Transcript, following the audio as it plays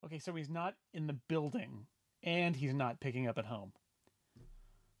Okay, so he's not in the building, and he's not picking up at home.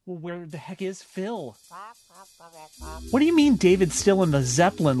 Well, where the heck is Phil? What do you mean David's still in the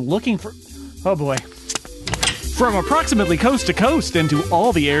Zeppelin looking for... Oh, boy. From approximately coast to coast and to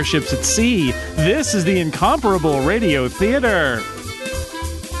all the airships at sea, this is the Incomparable Radio Theater.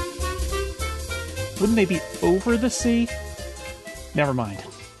 Wouldn't they be over the sea? Never mind.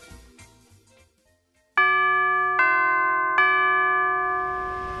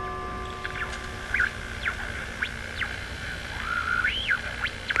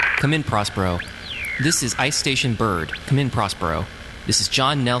 Come in, Prospero. This is Ice Station Bird. Come in, Prospero. This is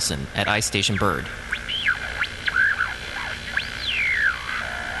John Nelson at Ice Station Bird.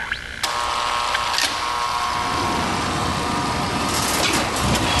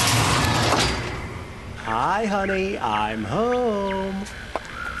 Hi, honey. I'm home.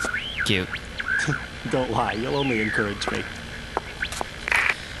 Cute. Don't lie. You'll only encourage me.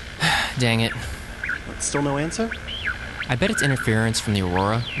 Dang it. What, still no answer? I bet it's interference from the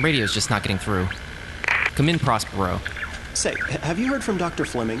Aurora. Radio's just not getting through. Come in, Prospero. Say, have you heard from Dr.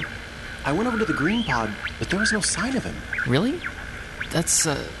 Fleming? I went over to the green pod, but there was no sign of him. Really? That's,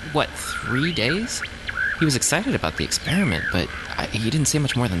 3 days? He was excited about the experiment, but he didn't say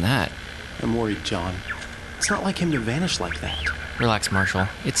much more than that. I'm worried, John. It's not like him to vanish like that. Relax, Marshall.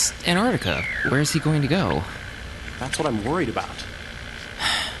 It's Antarctica. Where is he going to go? That's what I'm worried about.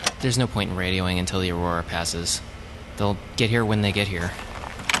 There's no point in radioing until the Aurora passes. They'll get here when they get here.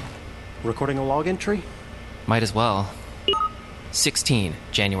 Recording a log entry? Might as well. 16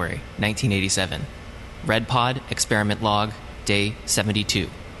 January 1987. Red Pod Experiment Log, Day 72.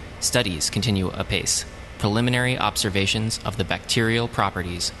 Studies continue apace. Preliminary observations of the bacterial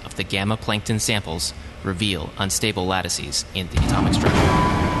properties of the gamma plankton samples reveal unstable lattices in the atomic structure.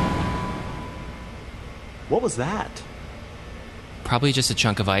 What was that? Probably just a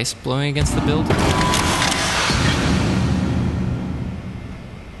chunk of ice blowing against the build.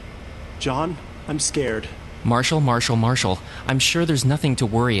 John, I'm scared. Marshall. I'm sure there's nothing to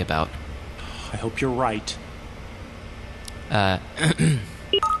worry about. I hope you're right.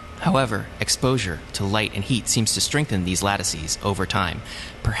 However, exposure to light and heat seems to strengthen these lattices over time.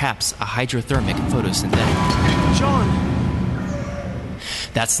 Perhaps a hydrothermic photosynthetic. John!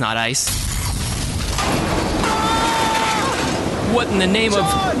 That's not ice. What in the name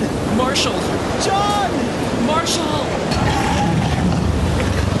John! of... Marshall! John! Marshall!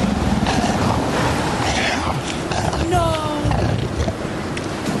 No!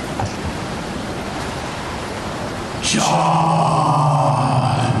 John!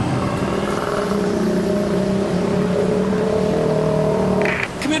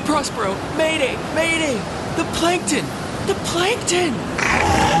 Come in, Prospero! Mayday! Mayday! The plankton! The plankton!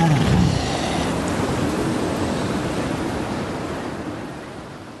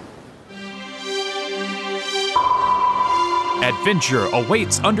 Adventure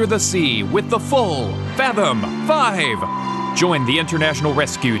awaits under the sea with the full Fathom 5. Join the International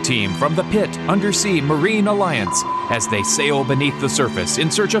Rescue Team from the Pitt Undersea Marine Alliance as they sail beneath the surface in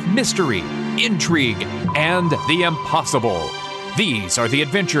search of mystery, intrigue, and the impossible. These are the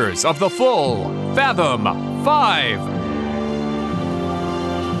adventures of the full Fathom 5.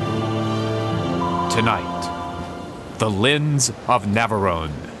 Tonight, The Lens of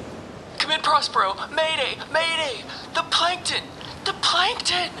Navarone. Come in, Prospero! Mayday! Mayday! The plankton! The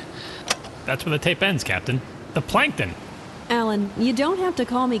plankton! That's where the tape ends, Captain. The plankton! Alan, you don't have to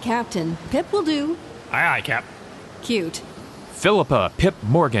call me Captain. Pip will do. Aye, aye, Cap. Cute. Philippa Pip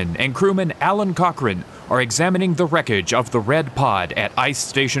Morgan and crewman Alan Cochran are examining the wreckage of the Red Pod at Ice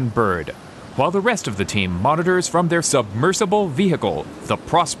Station Bird, while the rest of the team monitors from their submersible vehicle, the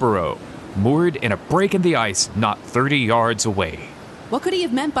Prospero, moored in a break in the ice not 30 yards away. What could he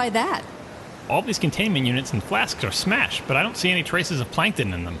have meant by that? All these containment units and flasks are smashed, but I don't see any traces of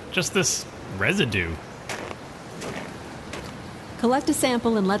plankton in them. Just this residue. Collect a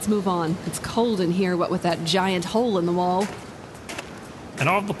sample and let's move on. It's cold in here, what with that giant hole in the wall. And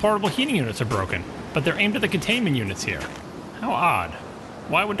all of the portable heating units are broken, but they're aimed at the containment units here. How odd.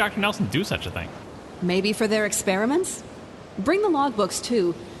 Why would Dr. Nelson do such a thing? Maybe for their experiments? Bring the logbooks,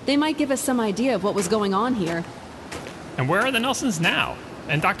 too. They might give us some idea of what was going on here. And where are the Nelsons now?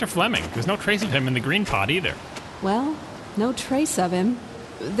 And Dr. Fleming? There's no trace of him in the green pod either. Well, no trace of him.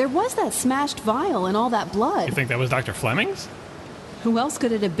 There was that smashed vial and all that blood. You think that was Dr. Fleming's? Who else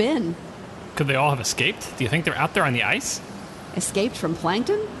could it have been? Could they all have escaped? Do you think they're out there on the ice? Escaped from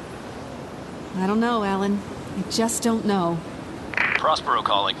plankton? I don't know, Alan. I just don't know. Prospero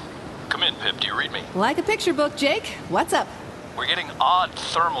calling. Come in, Pip. Do you read me? Like a picture book, Jake. What's up? We're getting odd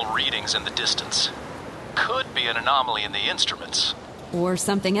thermal readings in the distance. Could be an anomaly in the instruments. Or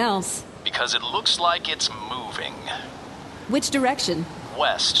something else. Because it looks like it's moving. Which direction?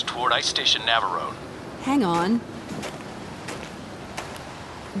 West, toward Ice Station Navarone. Hang on.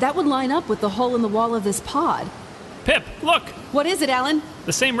 That would line up with the hole in the wall of this pod. Pip, look! What is it, Alan?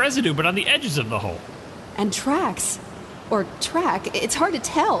 The same residue, but on the edges of the hole. And tracks. Or track. It's hard to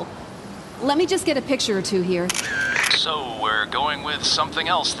tell. Let me just get a picture or two here. So we're going with something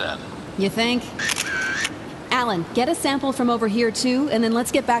else then? You think? Alan, get a sample from over here too, and then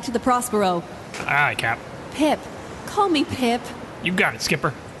let's get back to the Prospero. Aye, Cap. Pip. Call me Pip. You got it,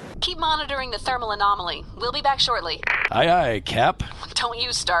 Skipper. Keep monitoring the thermal anomaly. We'll be back shortly. Aye, aye, Cap. Don't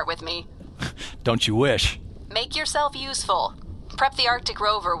you start with me. Don't you wish? Make yourself useful. Prep the Arctic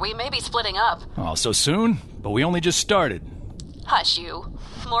rover. We may be splitting up. Oh, so soon? But we only just started. Hush you.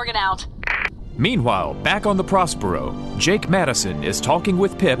 Morgan out. Meanwhile, back on the Prospero, Jake Madison is talking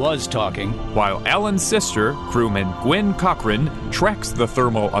with Pip, while Alan's sister, crewman Gwen Cochran, tracks the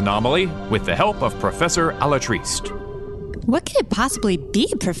thermal anomaly with the help of Professor Alatriste. What could it possibly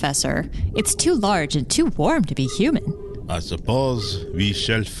be, Professor? It's too large and too warm to be human. I suppose we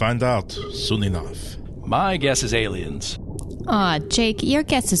shall find out soon enough. My guess is aliens. Aw, Jake, your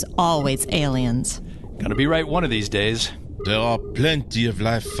guess is always aliens. Gonna be right one of these days. There are plenty of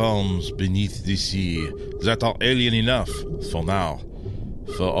life forms beneath the sea that are alien enough for now.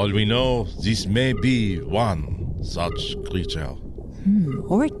 For all we know, this may be one such creature.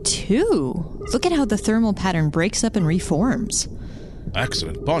 Or two. Look at how the thermal pattern breaks up and reforms.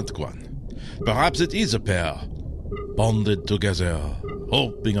 Excellent point, Gwen. Perhaps it is a pair, bonded together,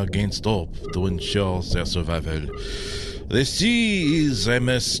 hoping against hope to ensure their survival. The sea is a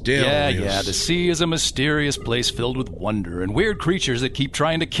mysterious... Yeah, the sea is a mysterious place filled with wonder and weird creatures that keep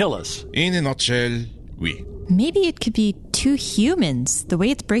trying to kill us. In a nutshell, oui. Maybe it could be two humans, the way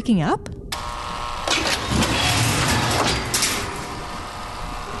it's breaking up?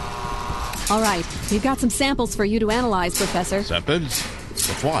 All right, we've got some samples for you to analyze, Professor. Samples?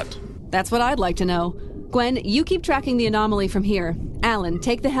 Of what? That's what I'd like to know. Gwen, you keep tracking the anomaly from here. Alan,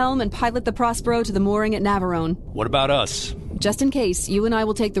 take the helm and pilot the Prospero to the mooring at Navarone. What about us? Just in case, you and I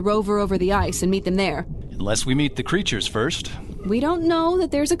will take the rover over the ice and meet them there. Unless we meet the creatures first. We don't know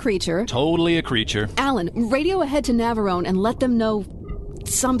that there's a creature. Totally a creature. Alan, radio ahead to Navarone and let them know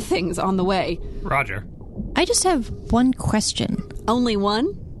something's on the way. Roger. I just have one question. Only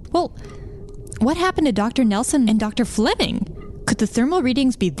one? Well, what happened to Dr. Nelson and Dr. Fleming? Could the thermal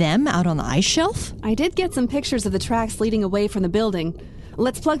readings be them out on the ice shelf? I did get some pictures of the tracks leading away from the building.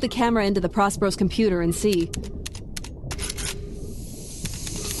 Let's plug the camera into the Prospero's computer and see.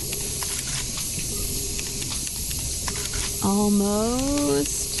 Almost.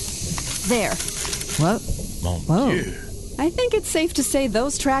 There. What? Mon Dieu. I think it's safe to say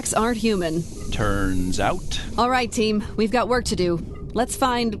those tracks aren't human. Turns out. All right, team. We've got work to do. Let's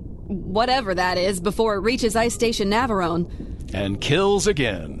find whatever that is before it reaches Ice Station Navarone. And kills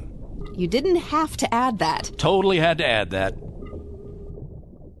again. You didn't have to add that. Totally had to add that.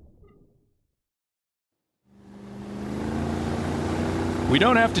 We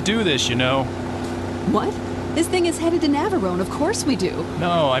don't have to do this, you know. What? This thing is headed to Navarone. Of course we do.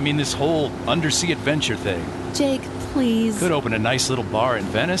 No, I mean this whole undersea adventure thing. Jake, please. Could open a nice little bar in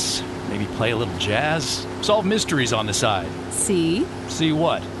Venice. Maybe play a little jazz. Solve mysteries on the side. See? See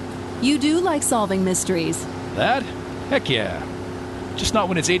what? You do like solving mysteries. That? Heck yeah. Just not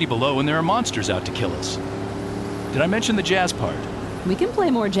when it's 80 below and there are monsters out to kill us. Did I mention the jazz part? We can play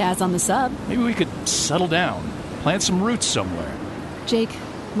more jazz on the sub. Maybe we could settle down. Plant some roots somewhere. Jake,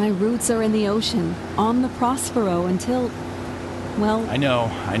 my roots are in the ocean. On the Prospero until... well... I know.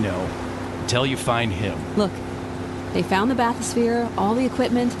 Until you find him. Look, they found the bathysphere, all the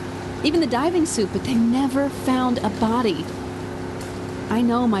equipment, even the diving suit, but they never found a body. I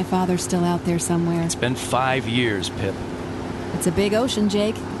know my father's still out there somewhere. It's been 5 years, Pip. It's a big ocean,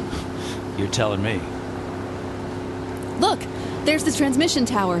 Jake. You're telling me. Look, there's the transmission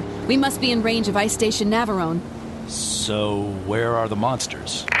tower. We must be in range of Ice Station Navarone. So, where are the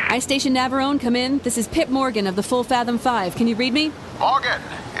monsters? Ice Station Navarone, come in. This is Pip Morgan of the Full Fathom 5. Can you read me? Morgan,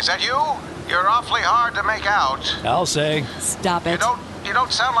 is that you? You're awfully hard to make out. I'll say. Stop it. You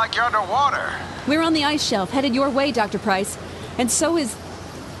don't sound like you're underwater. We're on the ice shelf, headed your way, Dr. Price. And so is...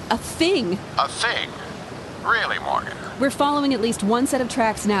 a thing. A thing? Really, Morgan? We're following at least one set of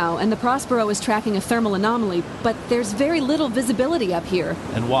tracks now, and the Prospero is tracking a thermal anomaly, but there's very little visibility up here.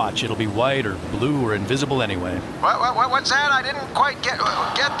 And watch, it'll be white or blue or invisible anyway. What's that? I didn't quite get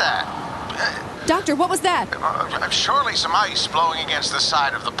that. Doctor, what was that? Surely some ice blowing against the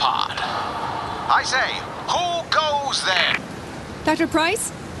side of the pod. I say, who goes there? Dr.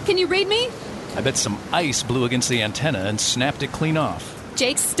 Price, can you read me? I bet some ice blew against the antenna and snapped it clean off.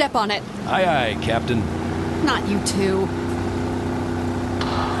 Jake, step on it. Aye, aye, Captain. Not you two.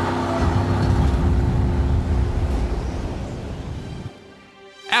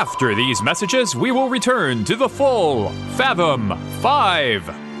 After these messages, we will return to the full Fathom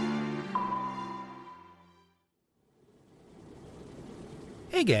 5.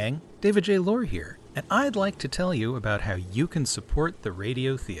 Hey gang, David J. Lohr here, and I'd like to tell you about how you can support the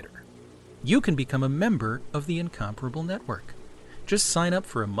Radio Theater. You can become a member of the Incomparable Network. Just sign up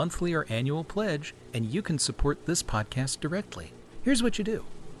for a monthly or annual pledge, and you can support this podcast directly. Here's what you do.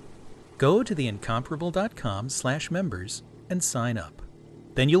 Go to theincomparable.com/members and sign up.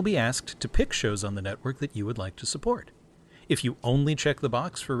 Then you'll be asked to pick shows on the network that you would like to support. If you only check the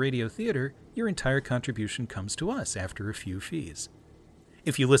box for Radio Theater, your entire contribution comes to us after a few fees.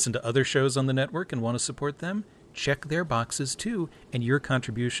 If you listen to other shows on the network and want to support them, check their boxes too, and your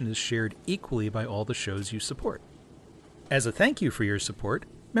contribution is shared equally by all the shows you support. As a thank you for your support,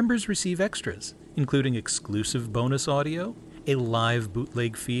 members receive extras, including exclusive bonus audio, a live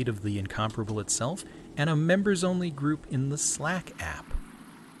bootleg feed of The Incomparable itself, and a members-only group in the Slack app.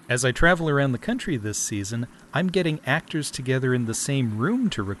 As I travel around the country this season, I'm getting actors together in the same room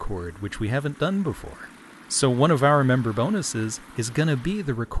to record, which we haven't done before. So one of our member bonuses is going to be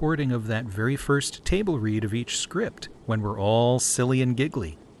the recording of that very first table read of each script when we're all silly and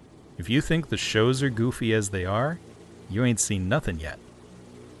giggly. If you think the shows are goofy as they are, you ain't seen nothing yet.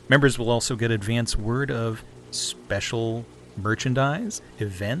 Members will also get advance word of special merchandise,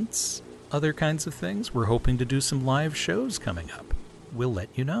 events, other kinds of things. We're hoping to do some live shows coming up. We'll let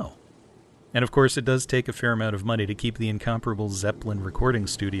you know. And of course, it does take a fair amount of money to keep the Incomparable Zeppelin recording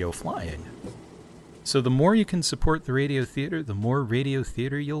studio flying. So the more you can support the Radio Theater, the more Radio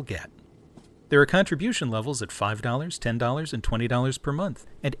Theater you'll get. There are contribution levels at $5, $10, and $20 per month,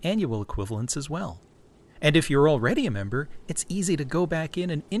 and annual equivalents as well. And if you're already a member, it's easy to go back in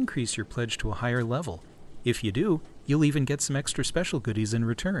and increase your pledge to a higher level. If you do, you'll even get some extra special goodies in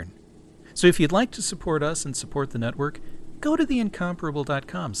return. So if you'd like to support us and support the network, go to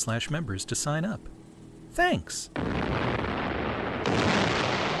theincomparable.com/members to sign up. Thanks!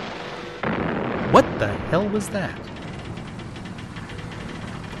 What the hell was that?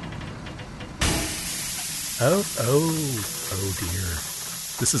 Oh dear.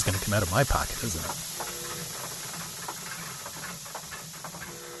 This is going to come out of my pocket, isn't it?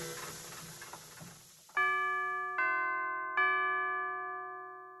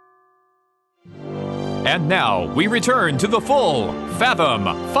 And now we return to the full Fathom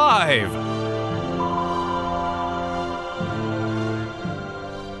 5.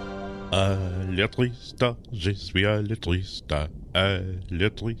 Électrista, je suis électrista.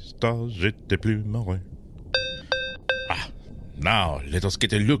 Électrista, j'étais plus marin. Now let us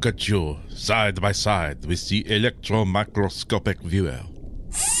get a look at you, side by side, with the electromicroscopic viewer.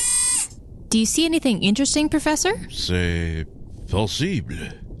 Do you see anything interesting, Professor? C'est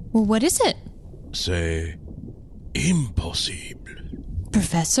possible. Well, what is it? C'est impossible.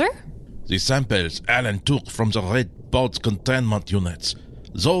 Professor? The samples Alan took from the red pod containment units.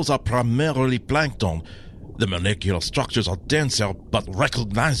 Those are primarily plankton. The molecular structures are denser but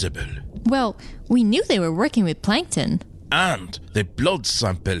recognizable. Well, we knew they were working with plankton. And the blood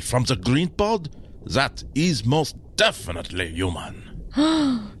sample from the green pod? That is most definitely human.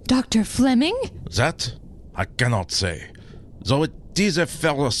 Dr. Fleming? That I cannot say, though it is a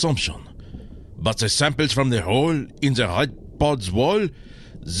fair assumption. But the samples from the hole in the red pod's wall,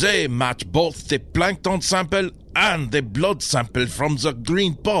 they match both the plankton sample and the blood sample from the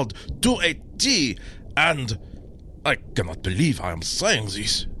green pod to a T. And I cannot believe I am saying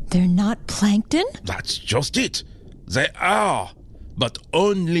this. They're not plankton? That's just it. They are, but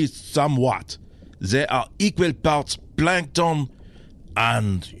only somewhat. They are equal parts plankton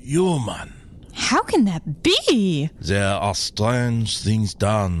and human. How can that be? There are strange things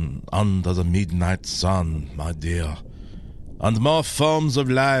done under the midnight sun, my dear. And more forms of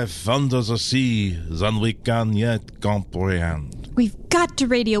life under the sea than we can yet comprehend. We've got to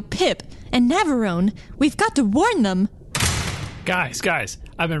radio Pip and Navarone. We've got to warn them. Guys,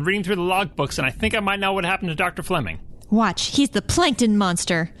 I've been reading through the logbooks and I think I might know what happened to Dr. Fleming. Watch, he's the plankton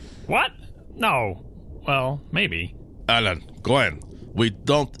monster. What? No. Well, maybe. Alan, Gwen, we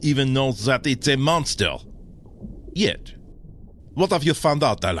don't even know that it's a monster. Yet. What have you found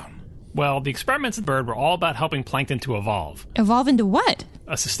out, Alan? Well, the experiments in the bird were all about helping plankton to evolve. Evolve into what?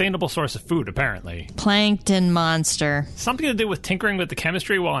 A sustainable source of food, apparently. Plankton monster. Something to do with tinkering with the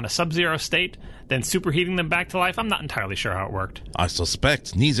chemistry while in a sub-zero state, then superheating them back to life. I'm not entirely sure how it worked. I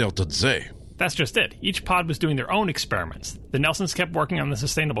suspect neither did they. That's just it. Each pod was doing their own experiments. The Nelsons kept working on the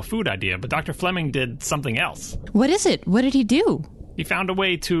sustainable food idea, but Dr. Fleming did something else. What is it? What did he do? He found a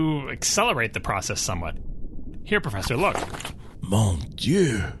way to accelerate the process somewhat. Here, Professor, look. Mon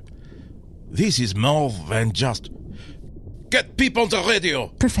Dieu. This is more than just... Get people on the radio!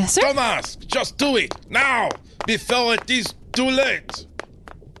 Professor? Don't ask! Just do it! Now! Before it is too late!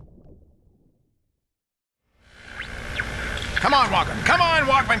 Come on, Walkman. Come on,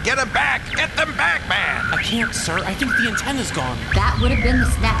 Walkman. Get them back. Get them back, man. I can't, sir. I think the antenna's gone. That would have been the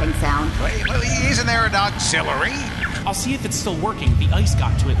snapping sound. Well, isn't there an auxiliary? I'll see if it's still working. The ice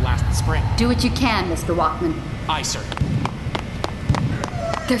got to it last spring. Do what you can, Mr. Walkman. Aye, sir.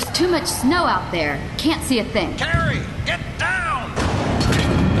 There's too much snow out there. Can't see a thing. Carrie, get down!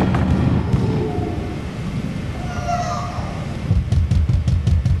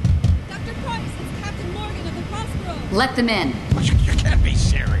 Dr. Price, it's Captain Morgan of the Prospero. Let them in. You can't be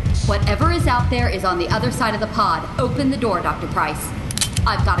serious. Whatever is out there is on the other side of the pod. Open the door, Dr. Price.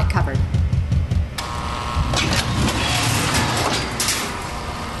 I've got it covered.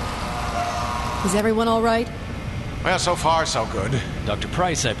 Is everyone all right? Well, so far, so good. Dr.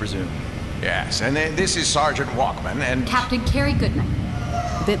 Price, I presume. Yes, and this is Sergeant Walkman and... Captain Carrie Goodman.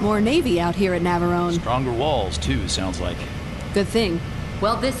 A bit more Navy out here at Navarone. Stronger walls, too, sounds like. Good thing.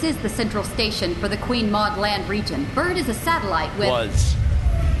 Well, this is the central station for the Queen Maud Land region. Bird is a satellite with... Was.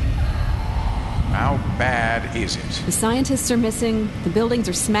 How bad is it? The scientists are missing, the buildings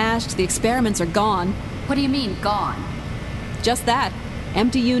are smashed, the experiments are gone. What do you mean, gone? Just that.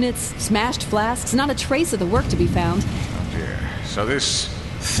 Empty units, smashed flasks, not a trace of the work to be found. Oh, dear. So this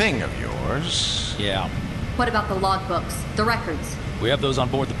thing of yours... Yeah. What about the logbooks, the records? We have those on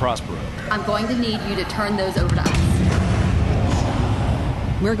board the Prospero. I'm going to need you to turn those over to us.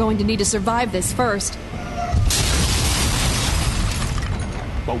 We're going to need to survive this first.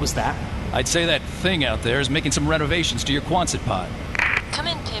 What was that? I'd say that thing out there is making some renovations to your Quonset pod. Come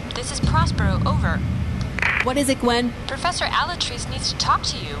in, Pip. This is Prospero. Over. What is it, Gwen? Professor Alatrice needs to talk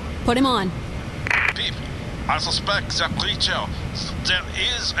to you. Put him on. Pip, I suspect that creature. There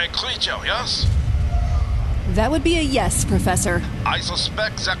is a creature, yes? That would be a yes, Professor. I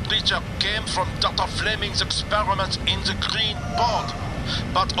suspect that creature came from Dr. Fleming's experiments in the green pod.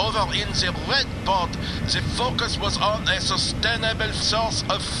 But over in the red pod, the focus was on a sustainable source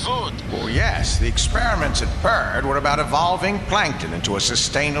of food. Well, yes, the experiments at Bird were about evolving plankton into a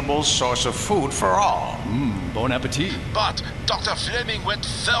sustainable source of food for all. Bon appetit. But Dr. Fleming went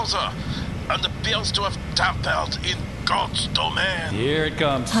further and appears to have tampered in God's domain. Here it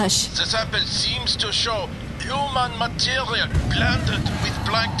comes. Hush. The sample seems to show human material blended with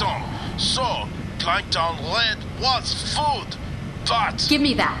plankton. So, plankton red was food. But... Give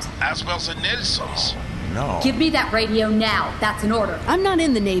me that. As well as the Nelsons. No. Give me that radio now. That's an order. I'm not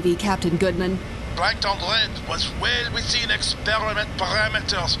in the Navy, Captain Goodman. Plankton red was well within experiment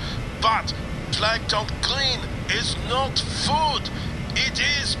parameters, but plankton green is not food. It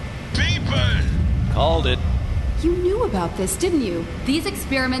is people. Called it. You knew about this, didn't you? These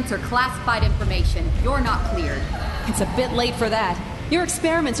experiments are classified information. You're not cleared. It's a bit late for that. Your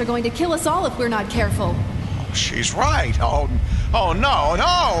experiments are going to kill us all if we're not careful. She's right. Oh, no.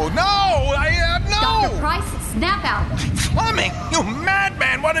 No! Dr. Price, snap out of it. Fleming, you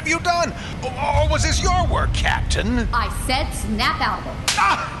madman! What have you done? Or was this your work, Captain? I said snap out of it.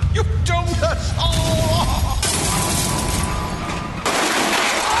 Ah! You doomed us all!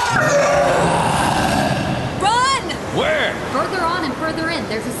 Run! Where? Further on and further in.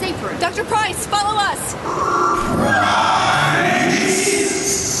 There's a safe room. Dr. Price, follow us!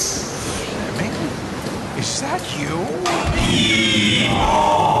 Is that you?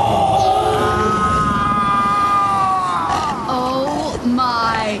 Oh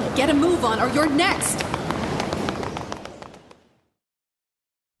my! Get a move on or you're next!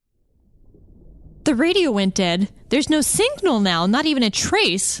 The radio went dead. There's no signal now, not even a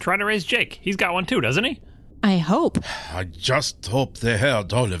trace. Try to raise Jake. He's got one too, doesn't he? I hope. I just hope they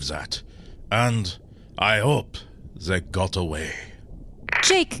heard all of that. And I hope they got away.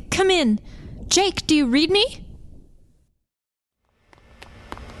 Jake, come in. Jake, do you read me?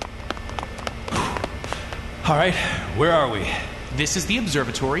 All right, where are we? This is the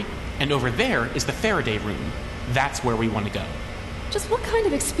observatory, and over there is the Faraday room. That's where we want to go. Just what kind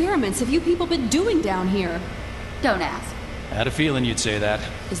of experiments have you people been doing down here? Don't ask. I had a feeling you'd say that.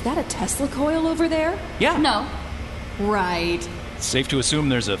 Is that a Tesla coil over there? Yeah. No. Right. It's safe to assume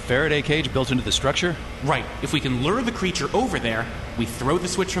there's a Faraday cage built into the structure? Right. If we can lure the creature over there, we throw the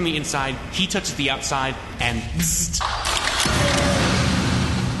switch from the inside, he touches the outside, and bzzzt.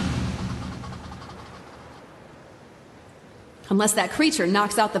 Unless that creature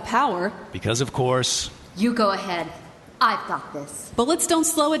knocks out the power. Because, of course... You go ahead. I've got this. Bullets don't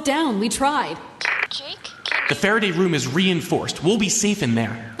slow it down. We tried. Jake? The Faraday room is reinforced. We'll be safe in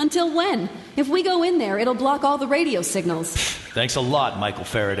there. Until when? If we go in there, it'll block all the radio signals. Thanks a lot, Michael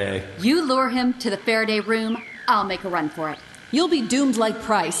Faraday. You lure him to the Faraday room, I'll make a run for it. You'll be doomed like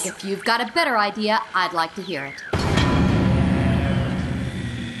Price. If you've got a better idea, I'd like to hear it.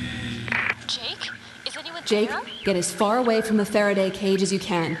 Jake? Is anyone Jake, there? get as far away from the Faraday cage as you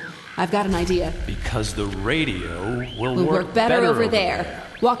can. I've got an idea. Because the radio will work better over there.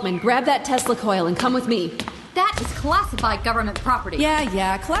 Walkman, grab that Tesla coil and come with me. That is classified government property.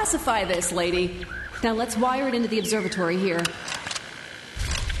 Yeah, classify this, lady. Now let's wire it into the observatory here.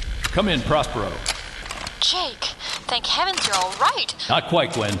 Come in, Prospero. Jake, thank heavens you're all right. Not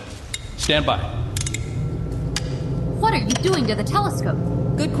quite, Gwen. Stand by. What are you doing to the telescope?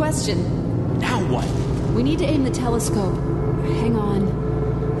 Good question. Now what? We need to aim the telescope. Hang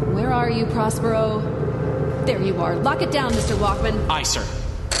on. Where are you, Prospero? There you are. Lock it down, Mr. Walkman. Aye, sir.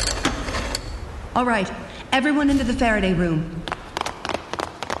 All right. Everyone into the Faraday room.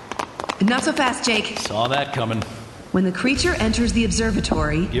 Not so fast, Jake. Saw that coming. When the creature enters the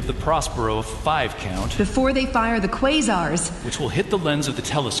observatory... Give the Prospero a 5 count. Before they fire the quasars... Which will hit the lens of the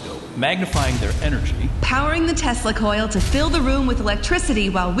telescope, magnifying their energy. Powering the Tesla coil to fill the room with electricity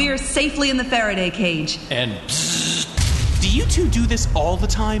while we're safely in the Faraday cage. And psst. Do you two do this all the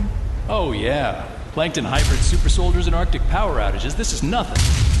time? Oh, yeah. Plankton hybrid super soldiers and Arctic power outages. This is nothing.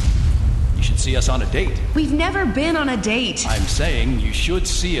 You should see us on a date. We've never been on a date. I'm saying you should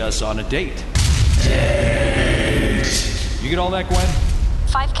see us on a date. Date. You get all that, Gwen?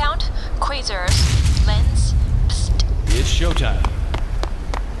 5 count, quasars, lens, psst. It's showtime.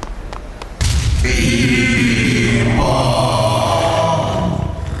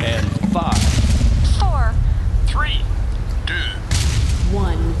 And 5, 4, 3, 2,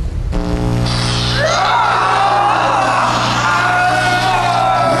 1.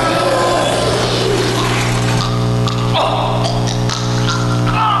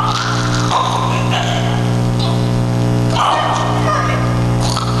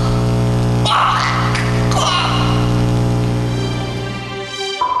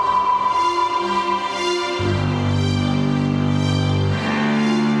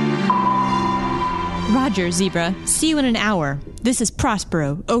 Roger, Zebra. See you in an hour. This is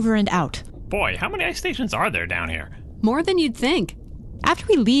Prospero, over and out. Boy, how many ice stations are there down here? More than you'd think. After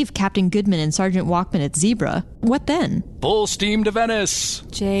we leave Captain Goodman and Sergeant Walkman at Zebra, what then? Full steam to Venice.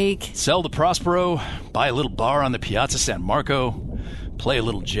 Jake. Sell the Prospero, buy a little bar on the Piazza San Marco, play a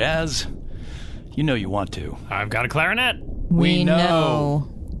little jazz. You know you want to. I've got a clarinet. We know.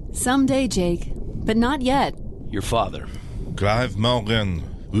 Someday, Jake. But not yet. Your father. Clive Morgan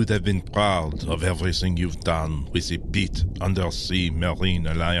would have been proud of everything you've done with the Pitt Undersea Marine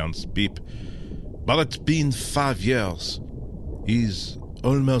Alliance, Pip. But it's been 5 years. He's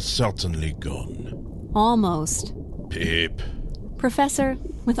almost certainly gone. Almost. Pip. Professor,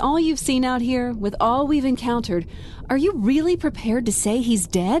 with all you've seen out here, with all we've encountered, are you really prepared to say he's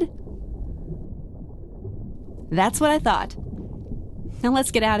dead? That's what I thought. Now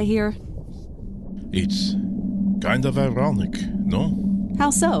let's get out of here. It's kind of ironic, no? How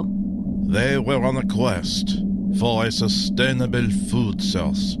so? They were on a quest for a sustainable food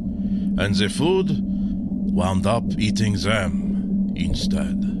source, and the food wound up eating them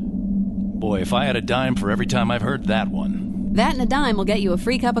instead. Boy, if I had a dime for every time I've heard that one. That and a dime will get you a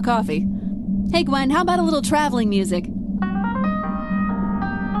free cup of coffee. Hey, Gwen, how about a little traveling music?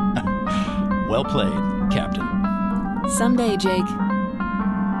 Well played, Captain. Someday, Jake.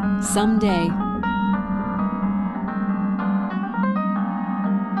 Someday.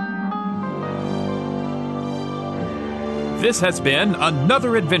 This has been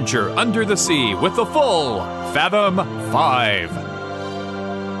another adventure under the sea with the full Fathom 5.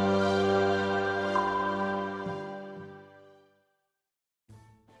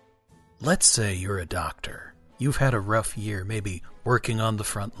 Let's say you're a doctor. You've had a rough year, maybe working on the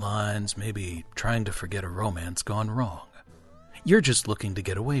front lines, maybe trying to forget a romance gone wrong. You're just looking to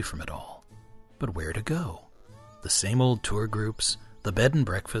get away from it all. But where to go? The same old tour groups? The bed and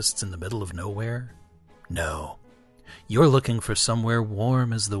breakfasts in the middle of nowhere? No. You're looking for somewhere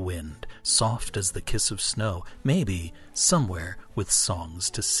warm as the wind, soft as the kiss of snow, maybe somewhere with songs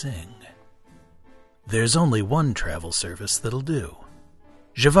to sing. There's only one travel service that'll do.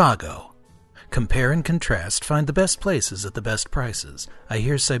 Zhivago. Compare and contrast, find the best places at the best prices. I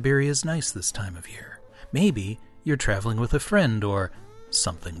hear Siberia's nice this time of year. Maybe you're traveling with a friend or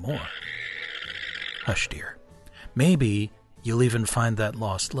something more. Hush, dear. Maybe you'll even find that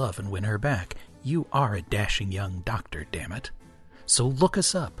lost love and win her back. You are a dashing young doctor, damn it. So look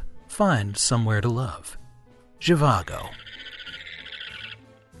us up. Find somewhere to love. Zhivago.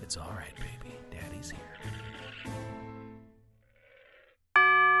 It's all right, baby. Daddy's here.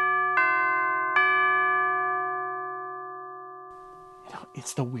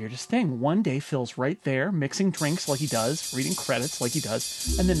 It's the weirdest thing. One day Phil's right there, mixing drinks like he does, reading credits like he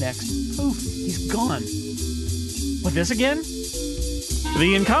does, and the next, poof, he's gone. With this again?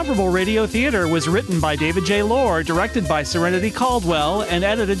 The Incomparable Radio Theater was written by David J. Lohr, directed by Serenity Caldwell, and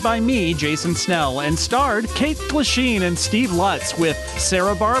edited by me, Jason Snell, and starred Kate Glasheen and Steve Lutz, with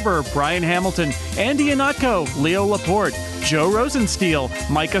Sarah Barber, Brian Hamilton, Andy Ihnatko, Leo Laporte, Joe Rosenstiel,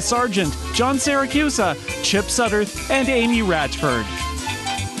 Micah Sargent, John Siracusa, Chip Sutterth, and Amy Ratchford.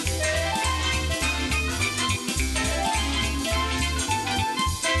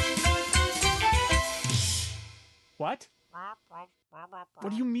 What?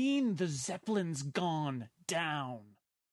 What do you mean the Zeppelin's gone down?